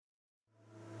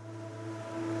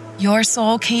Your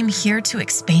soul came here to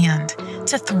expand,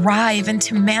 to thrive, and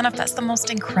to manifest the most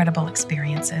incredible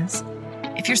experiences.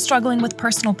 If you're struggling with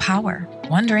personal power,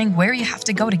 wondering where you have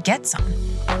to go to get some,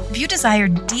 if you desire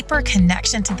deeper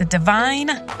connection to the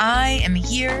divine, I am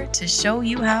here to show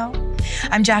you how.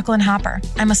 I'm Jacqueline Hopper.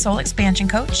 I'm a soul expansion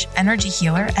coach, energy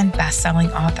healer, and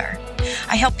best-selling author.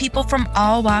 I help people from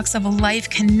all walks of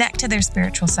life connect to their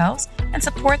spiritual selves and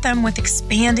support them with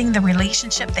expanding the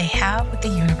relationship they have with the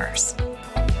universe.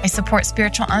 I support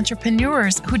spiritual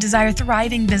entrepreneurs who desire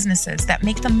thriving businesses that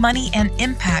make the money and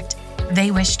impact they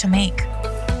wish to make.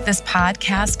 This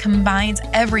podcast combines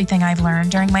everything I've learned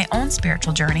during my own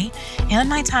spiritual journey and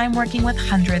my time working with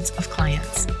hundreds of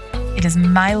clients. It is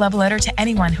my love letter to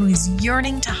anyone who is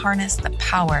yearning to harness the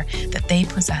power that they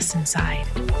possess inside.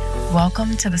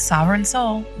 Welcome to the Sovereign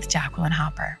Soul with Jacqueline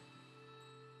Hopper.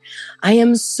 I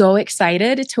am so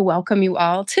excited to welcome you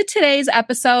all to today's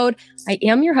episode. I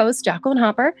am your host, Jacqueline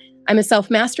Hopper. I'm a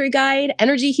self-mastery guide,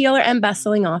 energy healer, and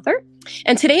best-selling author.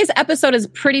 And today's episode is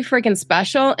pretty freaking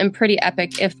special and pretty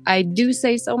epic, if I do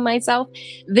say so myself.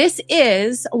 This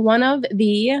is one of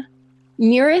the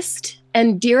nearest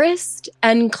and dearest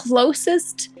and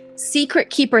closest secret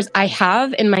keepers I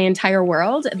have in my entire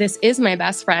world. This is my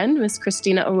best friend, Miss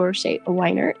Cristina Aroche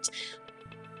Weinert.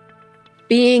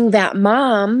 Being that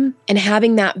mom and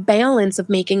having that balance of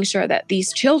making sure that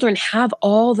these children have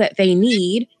all that they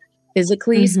need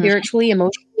physically, spiritually,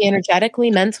 emotionally, energetically,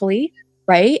 mentally,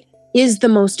 right, is the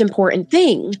most important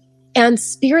thing. And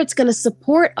Spirit's going to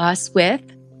support us with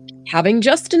having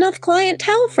just enough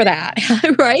clientele for that,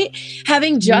 right?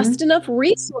 Having just enough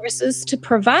resources to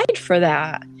provide for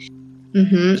that.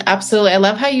 Absolutely. I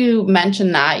love how you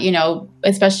mentioned that,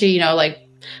 especially, like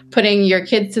putting your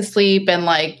kids to sleep and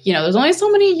there's only so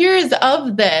many years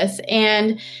of this.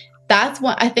 And that's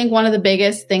what I think one of the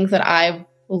biggest things that I've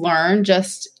learned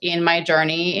just in my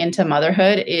journey into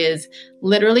motherhood is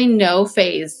literally no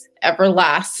phase ever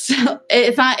lasts.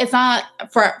 It's not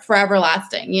forever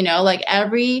lasting,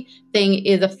 everything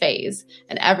is a phase,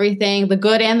 and everything, the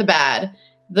good and the bad,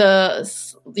 the,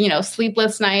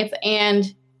 sleepless nights,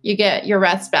 and you get your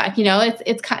rest back.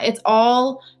 It's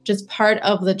all just part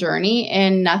of the journey,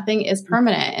 and nothing is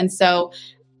permanent. And so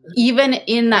even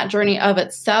in that journey of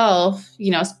itself,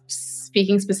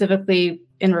 speaking specifically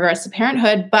in regards to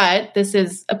parenthood, but this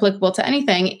is applicable to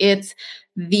anything, it's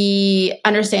the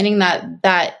understanding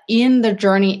that in the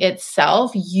journey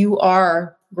itself, you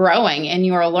are growing and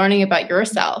you are learning about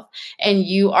yourself and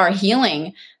you are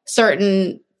healing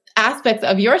certain aspects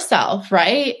of yourself,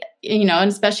 right? And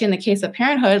especially in the case of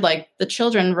parenthood, the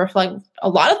children reflect a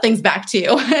lot of things back to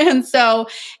you. And so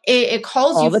it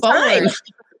calls all you the forward. Time.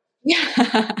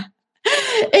 Yeah.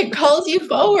 It calls you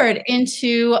forward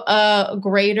into a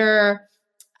greater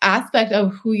aspect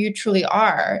of who you truly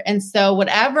are. And so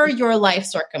whatever your life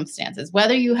circumstances,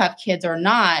 whether you have kids or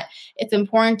not, it's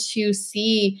important to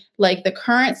see the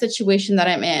current situation that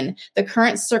I'm in, the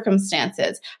current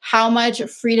circumstances, how much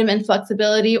freedom and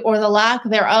flexibility or the lack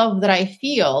thereof that I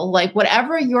feel,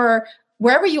 wherever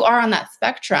you are on that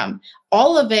spectrum,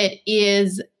 all of it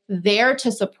is there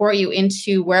to support you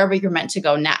into wherever you're meant to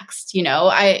go next. And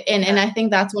I think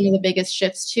that's one of the biggest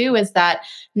shifts too, is that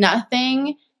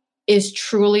nothing is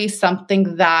truly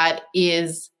something that's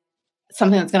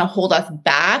going to hold us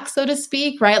back, so to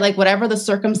speak, right? Whatever the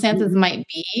circumstances might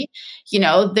be,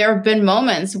 there have been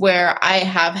moments where I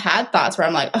have had thoughts where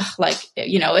I'm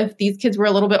if these kids were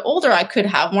a little bit older, I could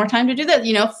have more time to do this,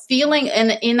 feeling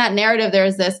in that narrative,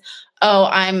 there's this,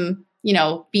 I'm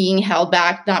being held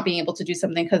back, not being able to do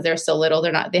something because they're so little,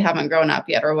 they haven't grown up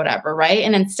yet or whatever, right?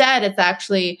 And instead it's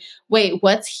actually, wait,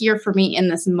 what's here for me in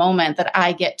this moment that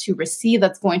I get to receive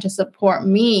that's going to support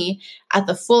me at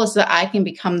the fullest so that I can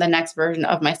become the next version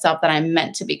of myself that I'm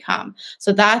meant to become.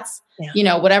 So that's,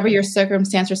 whatever your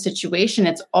circumstance or situation,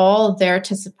 it's all there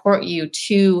to support you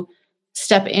to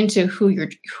step into who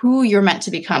you're meant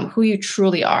to become, who you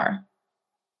truly are.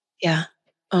 Yeah.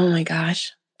 Oh my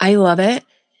gosh. I love it.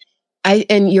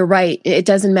 And you're right. It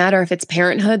doesn't matter if it's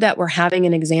parenthood that we're having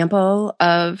an example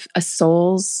of a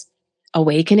soul's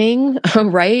awakening,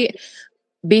 right?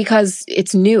 Because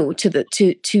it's new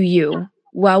to you.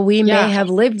 While we may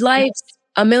have lived life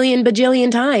a million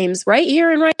bajillion times, right here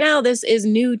and right now, this is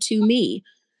new to me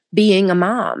being a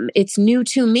mom. It's new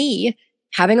to me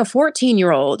having a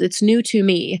 14-year-old. It's new to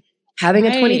me having a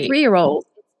 23-year-old.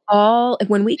 All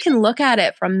when we can look at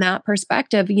it from that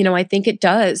perspective, I think it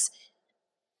does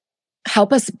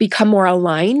help us become more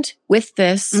aligned with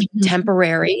this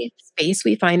temporary space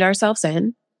we find ourselves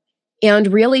in,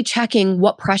 and really checking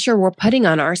what pressure we're putting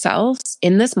on ourselves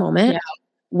in this moment,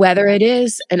 whether it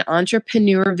is an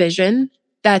entrepreneur vision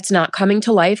that's not coming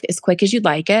to life as quick as you'd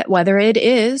like it, whether it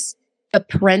is the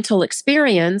parental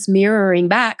experience mirroring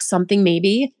back something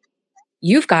maybe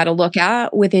you've got to look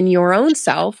at within your own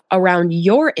self around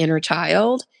your inner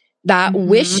child that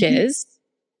wishes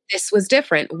this was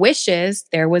different, wishes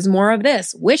there was more of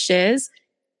this, wishes,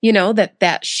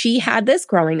 that she had this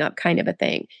growing up kind of a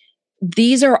thing.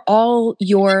 These are all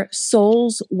your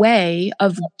soul's way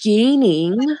of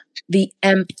gaining the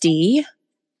empty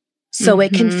so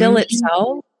it can fill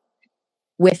itself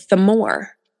with the more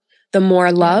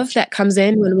love that comes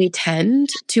in when we tend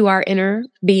to our inner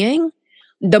being,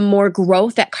 the more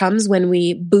growth that comes when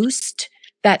we boost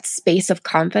that space of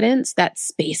confidence, that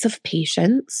space of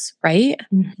patience, right?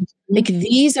 Like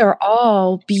these are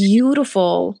all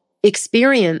beautiful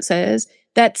experiences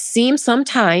that seem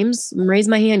sometimes, raise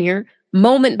my hand here,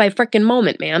 moment by freaking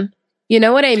moment, man. You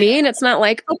know what I mean? It's not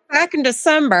like, back in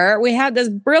December, we had this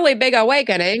really big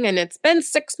awakening and it's been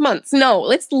 6 months. No,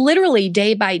 it's literally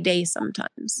day by day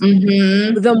sometimes.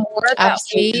 The more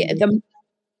that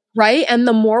right? And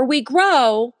the more we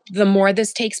grow, the more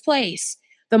this takes place.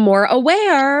 The more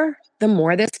aware, the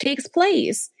more this takes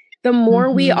place. The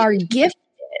more we are gifted,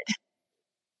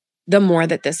 the more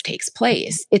that this takes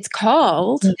place. It's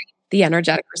called the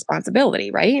energetic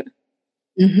responsibility, right?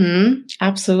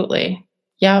 Absolutely.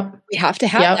 Yep. We have to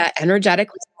have that energetic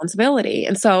responsibility.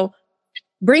 And so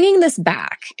bringing this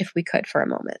back, if we could for a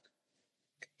moment,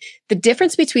 the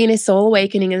difference between a soul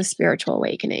awakening and a spiritual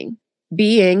awakening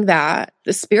being that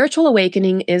the spiritual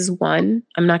awakening is one,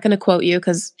 I'm not going to quote you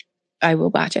because I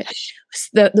will botch it.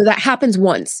 That happens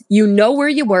once. You know where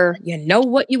you were, you know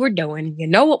what you were doing, you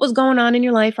know what was going on in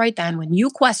your life right then when you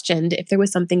questioned if there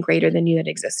was something greater than you that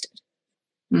existed.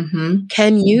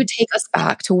 Can you take us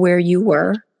back to where you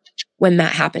were when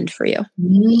that happened for you?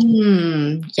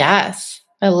 Yes,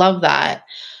 I love that.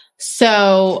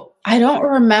 So I don't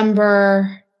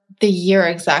remember the year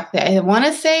exactly. I want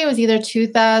to say it was either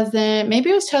 2000, maybe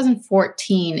it was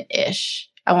 2014-ish.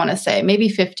 I want to say maybe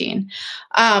 15,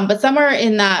 but somewhere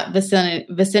in that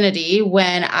vicinity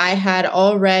when I had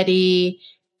already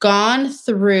gone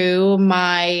through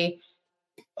my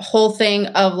whole thing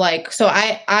of like, so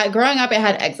I growing up, I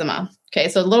had eczema. Okay.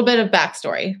 So a little bit of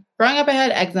backstory. Growing up, I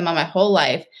had eczema my whole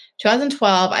life.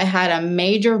 2012, I had a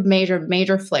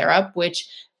major flare up, which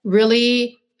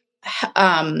really,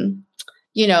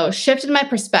 shifted my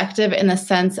perspective in the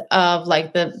sense of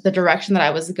like the direction that I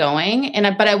was going.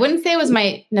 But I wouldn't say it was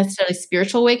my necessarily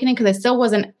spiritual awakening because I still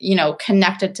wasn't,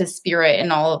 connected to spirit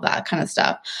and all of that kind of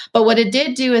stuff. But what it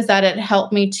did do is that it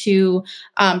helped me to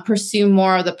pursue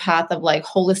more of the path of like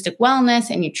holistic wellness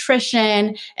and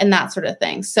nutrition and that sort of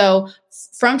thing. So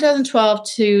from 2012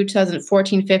 to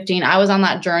 2014, 15, I was on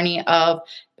that journey of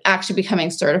actually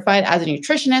becoming certified as a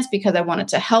nutritionist because I wanted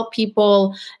to help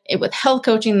people with health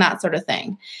coaching, that sort of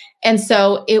thing. And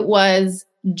so it was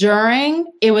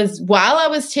while I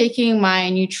was taking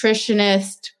my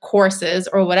nutritionist courses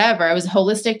or whatever, it was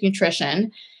holistic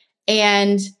nutrition.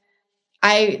 And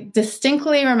I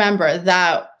distinctly remember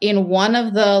that in one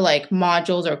of the like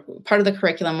modules or part of the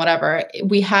curriculum, whatever,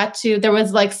 there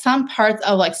was like some parts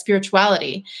of like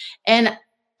spirituality. And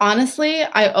honestly,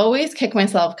 I always kick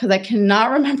myself because I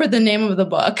cannot remember the name of the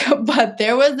book, but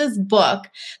there was this book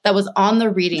that was on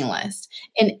the reading list.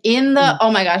 And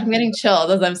oh my gosh, I'm getting chills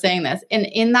as I'm saying this. And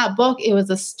in that book, it was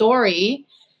a story.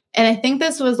 And I think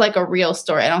this was like a real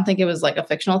story. I don't think it was like a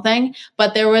fictional thing,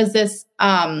 but there was this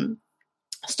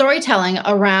storytelling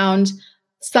around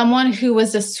someone who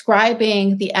was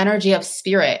describing the energy of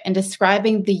spirit and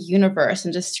describing the universe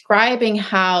and describing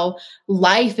how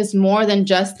life is more than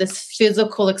just this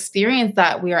physical experience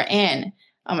that we are in.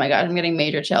 Oh my God, I'm getting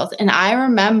major chills. And I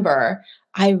remember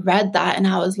I read that and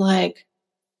I was like,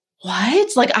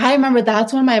 what? Like, I remember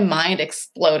that's when my mind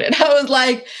exploded. I was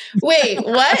like, wait,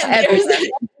 what?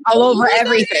 All over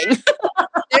everything.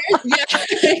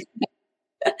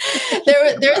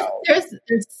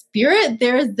 There's spirit.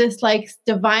 There's this like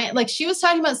divine, like she was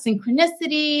talking about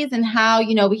synchronicities and how,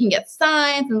 we can get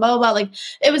signs and blah, blah, blah. Like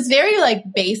it was very like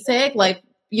basic, like,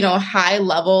 high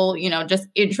level, just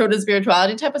intro to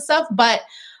spirituality type of stuff. But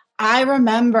I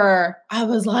remember I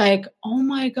was like, oh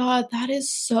my God,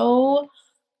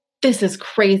 this is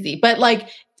crazy. But like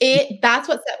that's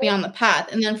what set me on the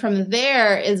path. And then from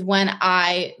there is when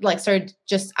I like started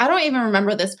I don't even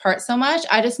remember this part so much.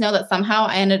 I just know that somehow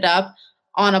I ended up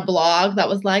on a blog that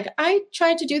was like, I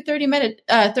tried to do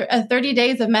 30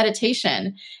 days of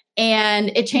meditation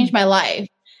and it changed my life.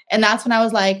 And that's when I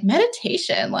was like,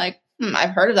 meditation, like,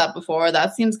 I've heard of that before.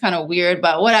 That seems kind of weird,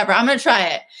 but whatever. I'm going to try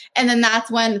it. And then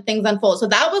that's when things unfold. So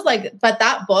that was like, but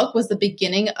that book was the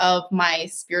beginning of my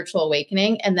spiritual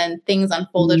awakening. And then things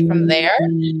unfolded from there,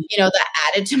 that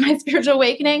added to my spiritual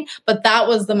awakening. But that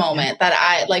was the moment that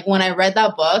I, like, when I read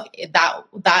that book,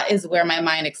 that is where my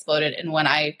mind exploded. And when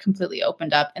I completely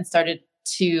opened up and started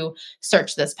to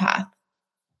search this path.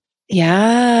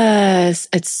 Yes,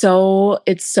 it's so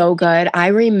good. I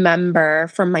remember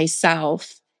for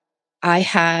myself, we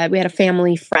had a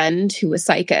family friend who was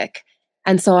psychic.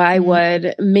 And so I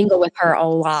would mingle with her a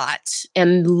lot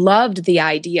and loved the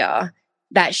idea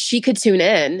that she could tune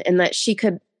in and that she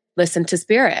could listen to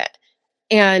spirit.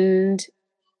 And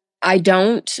I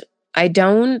don't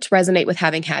resonate with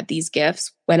having had these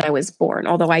gifts when I was born,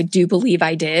 although I do believe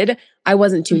I did. I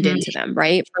wasn't tuned into them,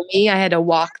 right? For me, I had to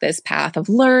walk this path of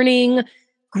learning,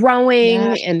 growing,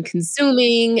 and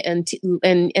consuming, and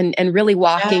really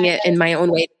walking it in my own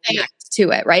way to connect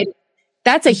to it, right?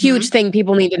 That's a huge thing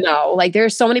people need to know. Like,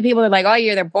 there's so many people that are like, oh,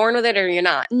 you're either born with it or you're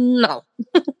not. No.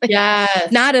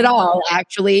 Yes. Not at all,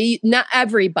 actually. Not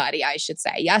everybody, I should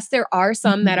say. Yes, there are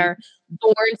some that are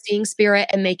born seeing spirit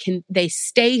and they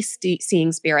stay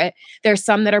seeing spirit. There's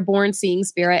some that are born seeing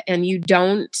spirit and you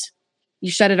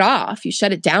shut it off. You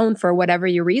shut it down for whatever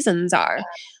your reasons are.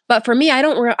 But for me, I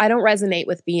don't resonate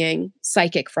with being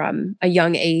psychic from a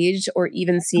young age or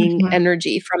even seeing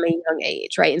energy from a young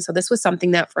age, right? And so this was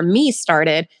something that for me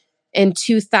started in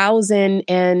 2000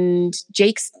 and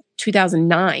Jake's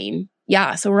 2009.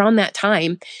 Yeah, so around that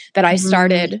time that I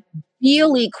started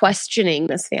really questioning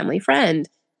this family friend.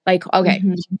 Like, okay,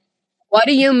 what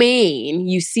do you mean?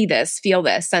 You see this, feel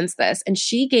this, sense this? And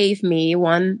she gave me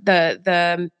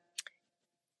the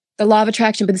Law of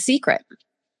Attraction, but The Secret.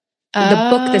 The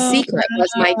book, The Secret, was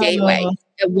my gateway.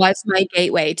 It was my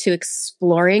gateway to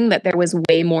exploring that there was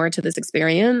way more to this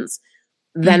experience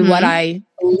than what I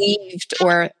believed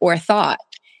or thought.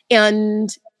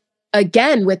 And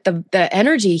again, with the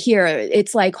energy here,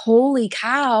 it's like, holy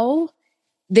cow,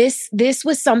 this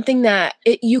was something that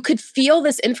you could feel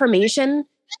this information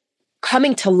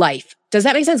coming to life. Does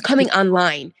that make sense? Coming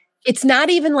online. It's not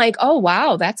even like, oh,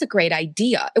 wow, that's a great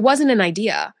idea. It wasn't an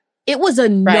idea. It was a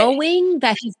knowing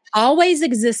that has always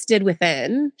existed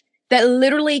within that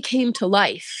literally came to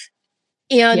life.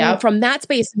 And from that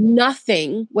space,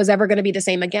 nothing was ever going to be the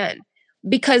same again,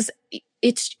 because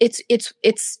it's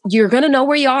you're going to know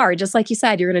where you are. Just like you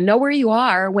said, you're going to know where you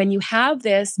are when you have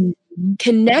this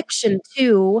connection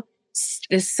to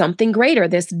this something greater,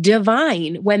 this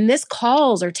divine, when this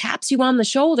calls or taps you on the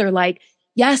shoulder, like,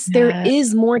 yes, there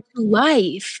is more to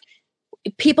life.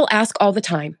 People ask all the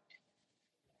time,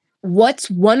 what's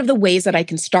one of the ways that I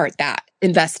can start that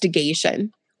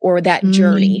investigation or that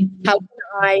journey? How can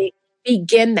I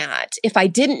begin that if I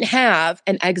didn't have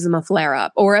an eczema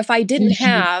flare-up, or if I didn't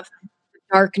have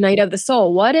dark night of the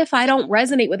soul? What if I don't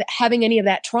resonate with having any of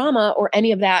that trauma or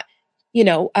any of that,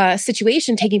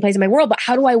 situation taking place in my world? But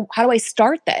how do I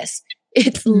start this?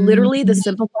 It's literally the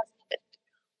simple question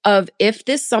of, if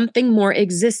this something more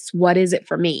exists, what is it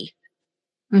for me?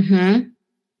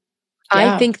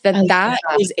 I think that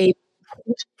is a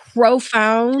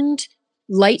profound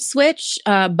light switch,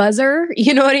 buzzer.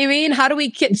 You know what I mean? How do we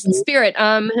get spirit?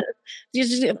 You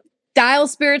just dial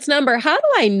spirit's number. How do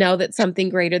I know that something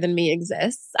greater than me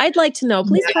exists? I'd like to know.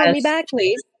 Please call me back,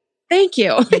 please. Thank you.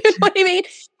 You know what I mean?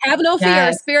 Have no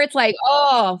fear. Spirit's like,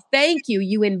 oh, thank you.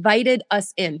 You invited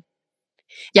us in.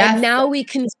 And now we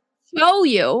can show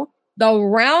you the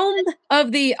realm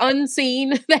of the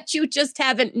unseen that you just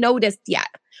haven't noticed yet.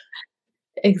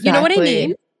 Exactly. You know what I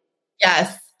mean?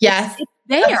 Yes. It's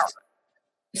there.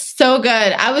 So good.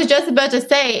 I was just about to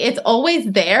say, it's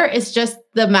always there. It's just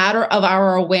the matter of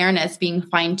our awareness being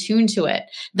fine-tuned to it.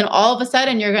 Then all of a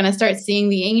sudden you're going to start seeing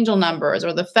the angel numbers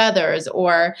or the feathers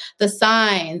or the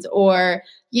signs or,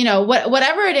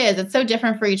 whatever it is. It's so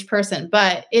different for each person,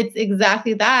 but it's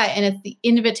exactly that. And it's the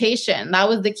invitation. That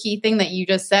was the key thing that you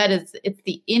just said, is it's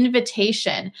the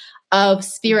invitation of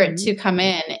spirit to come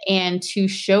in and to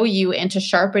show you and to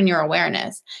sharpen your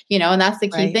awareness, and that's the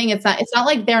key thing. It's not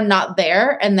like they're not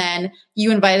there and then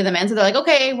you invited them in. So they're like,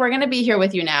 okay, we're going to be here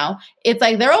with you now. It's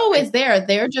like, they're always there.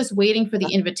 They're just waiting for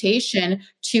the invitation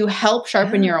to help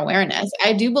sharpen your awareness.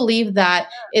 I do believe that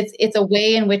it's a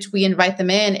way in which we invite them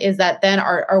in, is that then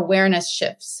our awareness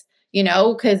shifts,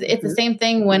 because it's the same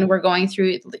thing when we're going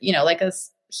through, like a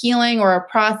healing or a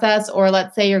process, or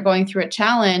let's say you're going through a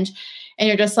challenge. And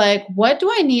you're just like, what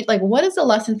do I need? Like, what is the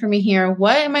lesson for me here?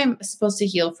 What am I supposed to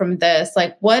heal from this?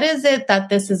 Like, what is it that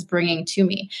this is bringing to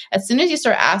me? As soon as you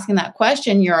start asking that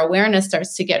question, your awareness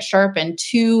starts to get sharpened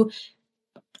to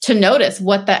to notice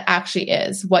what that actually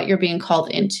is, what you're being called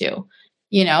into,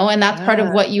 and that's part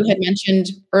of what you had mentioned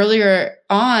earlier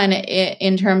on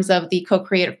in terms of the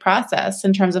co-creative process,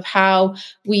 in terms of how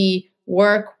we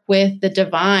work with the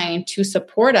divine to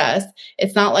support us.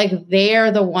 It's not like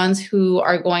they're the ones who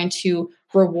are going to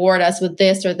reward us with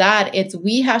this or that. It's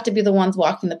we have to be the ones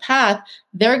walking the path.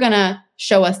 They're going to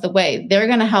show us the way. They're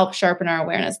going to help sharpen our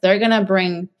awareness. They're going to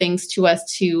bring things to us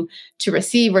to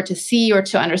receive or to see or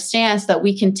to understand, so that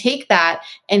we can take that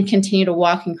and continue to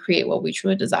walk and create what we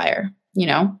truly desire,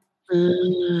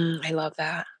 I love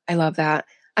that. I love that.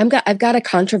 I've got a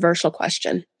controversial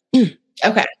question.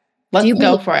 Okay. Let's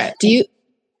go for it.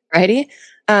 Ready?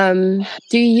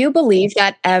 Do you believe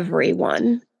that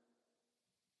everyone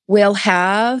will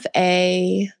have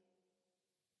a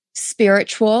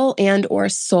spiritual and or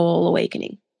soul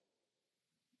awakening?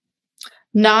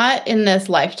 Not in this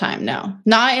lifetime, no.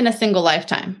 Not in a single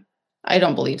lifetime. I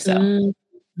don't believe so.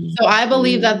 So I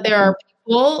believe that there are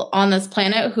people on this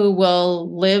planet who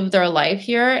will live their life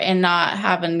here and not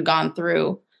having gone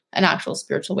through an actual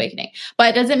spiritual awakening. But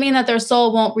it doesn't mean that their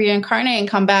soul won't reincarnate and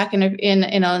come back in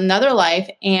another life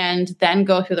and then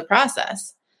go through the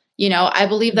process. I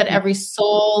believe that every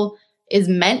soul is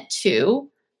meant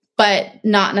to, but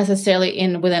not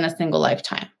necessarily within a single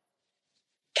lifetime.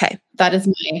 Okay. That is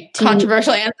my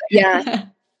controversial answer. Yeah.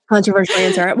 Controversial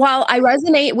answer. Well, I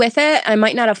resonate with it. I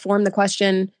might not have formed the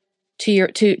question to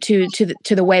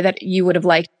the way that you would have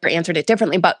liked or answered it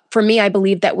differently. But for me, I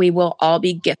believe that we will all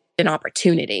be gifted an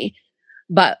opportunity,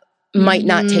 but might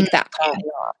not take that call.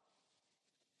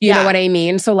 You know what I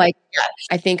mean? So I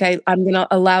think I'm going to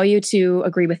allow you to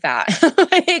agree with that.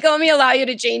 Let me allow you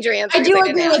to change your answer. I do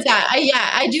agree with that.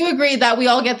 I do agree that we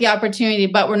all get the opportunity,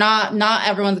 but we're not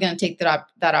everyone's going to take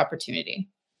that opportunity.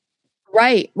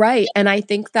 Right. And I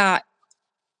think that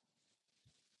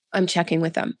I'm checking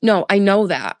with them. No, I know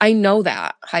that.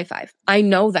 High five. I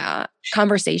know that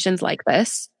conversations like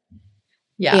this.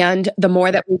 Yeah. And the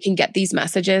more that we can get these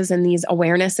messages and these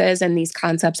awarenesses and these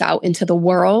concepts out into the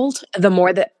world, the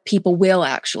more that people will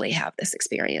actually have this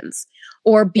experience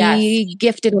or be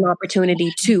gifted an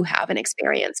opportunity to have an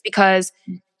experience, because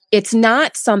it's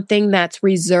not something that's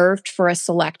reserved for a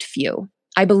select few.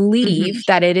 I believe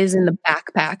that it is in the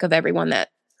backpack of everyone that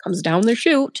comes down the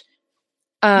chute.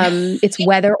 It's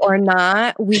whether or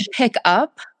not we pick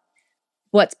up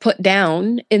what's put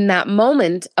down in that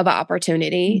moment of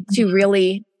opportunity to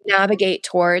really navigate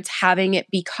towards having it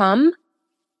become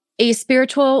a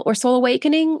spiritual or soul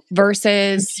awakening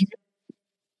versus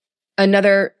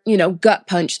another, gut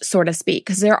punch, so to speak.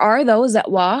 Because there are those that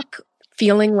walk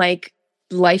feeling like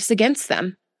life's against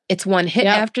them. It's one hit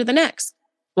after the next,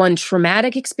 one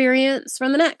traumatic experience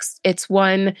from the next. It's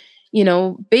one,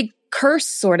 big curse,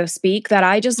 so to speak, that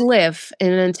I just live.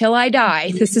 And until I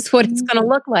die, this is what it's going to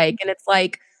look like. And it's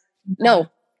like,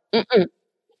 no.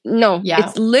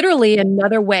 It's literally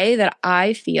another way that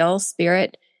I feel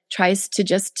Spirit tries to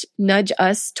just nudge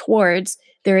us towards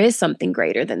there is something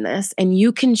greater than this. And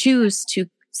you can choose to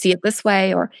see it this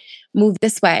way or move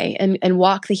this way and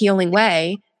walk the healing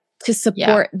way to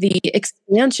support the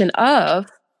expansion of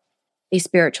a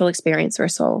spiritual experience or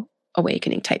soul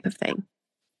awakening type of thing.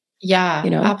 Yeah,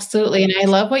 absolutely. And I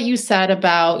love what you said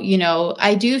about,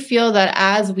 I do feel that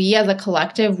as we as a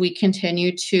collective, we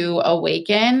continue to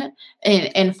awaken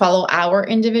and follow our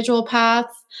individual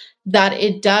paths, that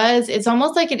it's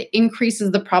almost like it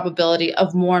increases the probability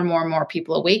of more and more and more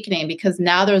people awakening, because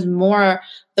now there's more,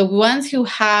 the ones who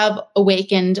have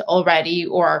awakened already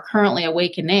or are currently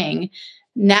awakening.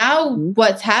 Now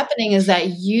what's happening is that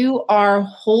you are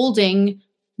holding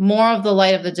more of the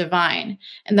light of the divine.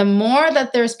 And the more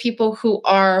that there's people who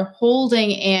are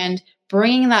holding and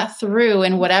bringing that through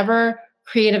in whatever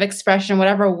creative expression,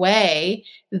 whatever way,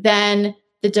 then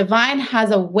the divine has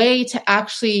a way to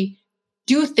actually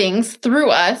do things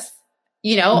through us,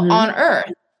 on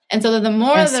earth. And so the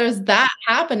more there's that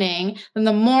happening, then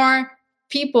the more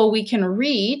people we can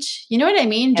reach, you know what I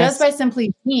mean? Just by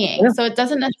simply being. So it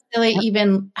doesn't necessarily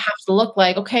even have to look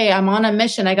like, okay, I'm on a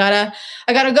mission. I gotta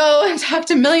go and talk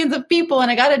to millions of people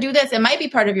and I gotta do this. It might be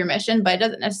part of your mission, but it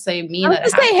doesn't necessarily mean that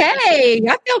it has to. Hey,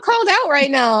 I feel called out right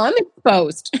now. I'm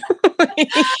exposed.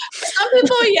 Some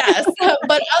people, yes,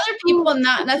 but other people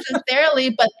not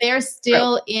necessarily, but they're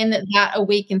still in that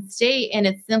awakened state. And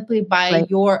it's simply by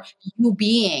you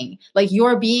being, like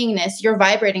your beingness, you're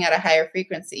vibrating at a higher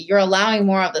frequency. You're allowing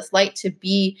more of this light to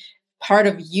be part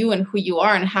of you and who you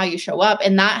are and how you show up.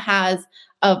 And that has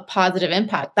a positive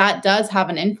impact. That does have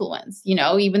an influence,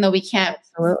 even though we can't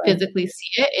physically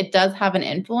see it, it does have an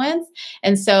influence.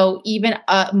 And so even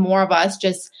more of us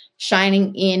just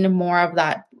shining in more of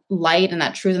that light and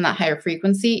that truth and that higher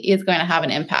frequency is going to have an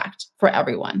impact for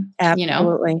everyone.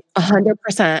 Absolutely.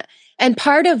 100%. And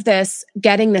part of this,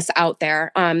 getting this out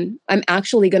there, I'm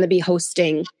actually going to be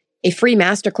hosting a free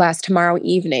masterclass tomorrow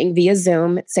evening via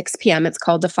Zoom at 6 p.m. It's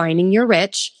called Defining Your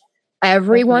Rich.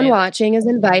 Everyone watching is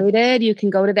invited. You can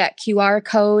go to that QR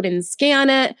code and scan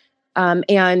it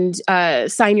and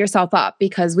sign yourself up,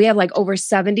 because we have like over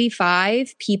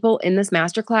 75 people in this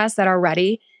masterclass that are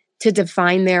ready to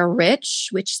define their rich,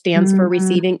 which stands for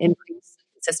receiving increased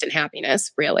consistent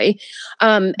happiness, really.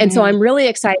 And so I'm really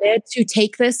excited to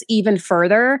take this even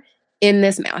further in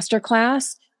this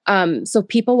masterclass. So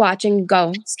people watching,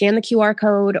 go scan the QR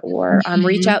code or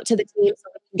reach out to the team so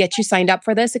we can get you signed up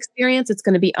for this experience. It's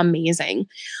going to be amazing.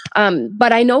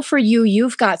 But I know for you,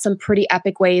 you've got some pretty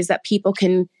epic ways that people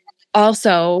can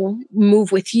also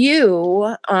move with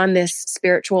you on this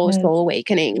spiritual soul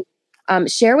awakening.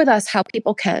 Share with us how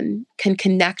people can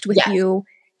connect with you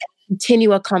and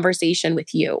continue a conversation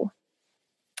with you.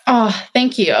 Oh,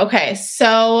 thank you. Okay.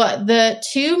 So the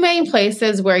two main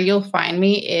places where you'll find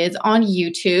me is on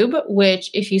YouTube,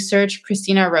 which if you search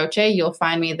Cristina Aroche, you'll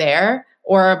find me there.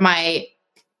 Or I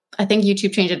think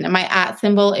YouTube changed it. My @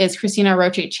 symbol is Cristina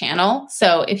Aroche channel.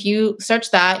 So if you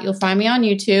search that, you'll find me on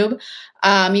YouTube.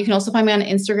 You can also find me on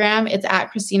Instagram. It's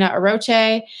 @ Cristina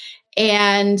Aroche.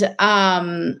 And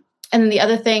then the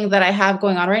other thing that I have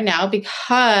going on right now,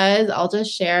 because I'll just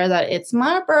share that it's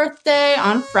my birthday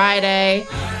on Friday.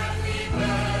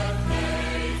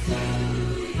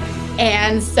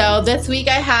 And so this week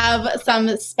I have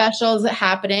some specials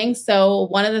happening. So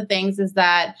one of the things is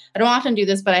that I don't often do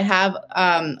this, but I have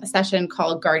a session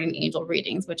called Guardian Angel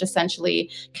Readings, which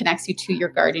essentially connects you to your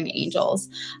guardian angels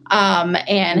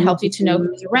and helps you to know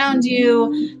who's around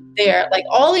you. They're like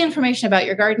all the information about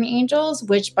your guardian angels,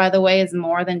 which by the way is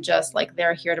more than just like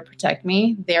they're here to protect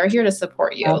me. They're here to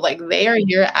support you. Like they are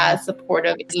here as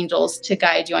supportive angels to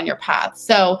guide you on your path.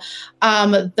 So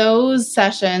those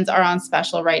sessions are on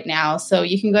special right now. So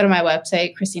you can go to my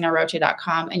website,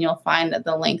 CristinaAroche.com, and you'll find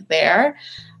the link there.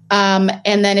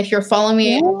 And then if you're following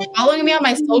me on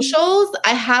my socials, I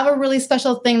have a really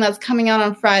special thing that's coming out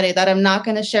on Friday that I'm not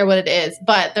going to share what it is,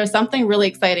 but there's something really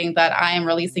exciting that I am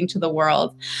releasing to the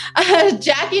world.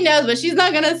 Jackie knows, but she's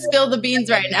not going to spill the beans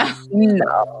right now.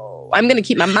 No, I'm going to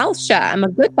keep my mouth shut. I'm a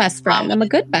good best friend.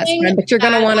 But you're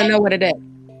going to want to know what it is.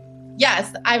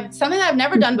 Yes, something that I've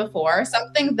never done before,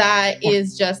 something that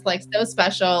is just like so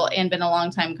special and been a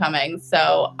long time coming.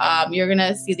 So you're going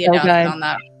to see the announcement on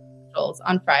that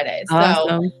on Friday.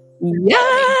 Awesome. So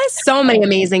yes, so many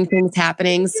amazing things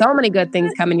happening, so many good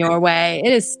things coming your way.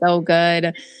 It is so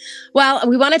good. Well,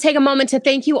 we want to take a moment to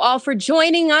thank you all for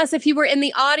joining us. If you were in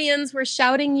the audience, we're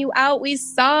shouting you out. We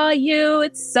saw you.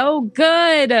 It's so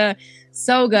good.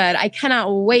 So good. I cannot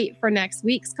wait for next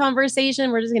week's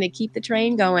conversation. We're just going to keep the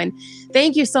train going.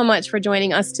 Thank you so much for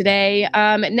joining us today.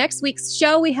 Next week's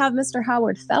show, we have Mr.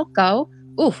 Howard Falco.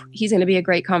 Ooh, he's going to be a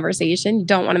great conversation. You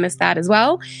don't want to miss that as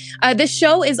well. This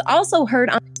show is also heard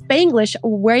on Spanglish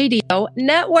Radio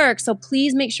Network. So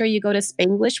please make sure you go to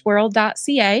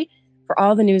spanglishworld.ca for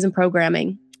all the news and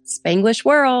programming. Spanglish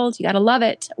World. You got to love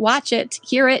it. Watch it,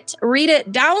 hear it, read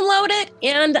it, download it,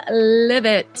 and live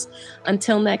it.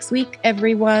 Until next week,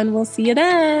 everyone. We'll see you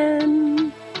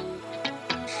then.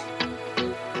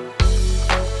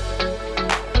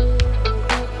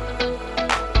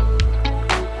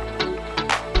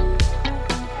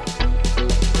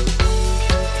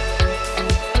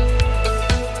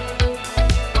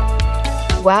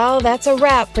 Well, that's a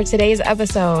wrap for today's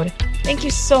episode. Thank you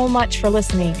so much for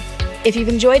listening. If you've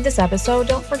enjoyed this episode,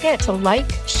 don't forget to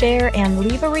like, share, and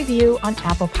leave a review on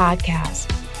Apple Podcasts.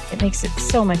 It makes it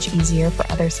so much easier for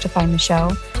others to find the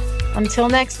show. Until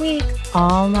next week,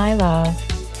 all my love.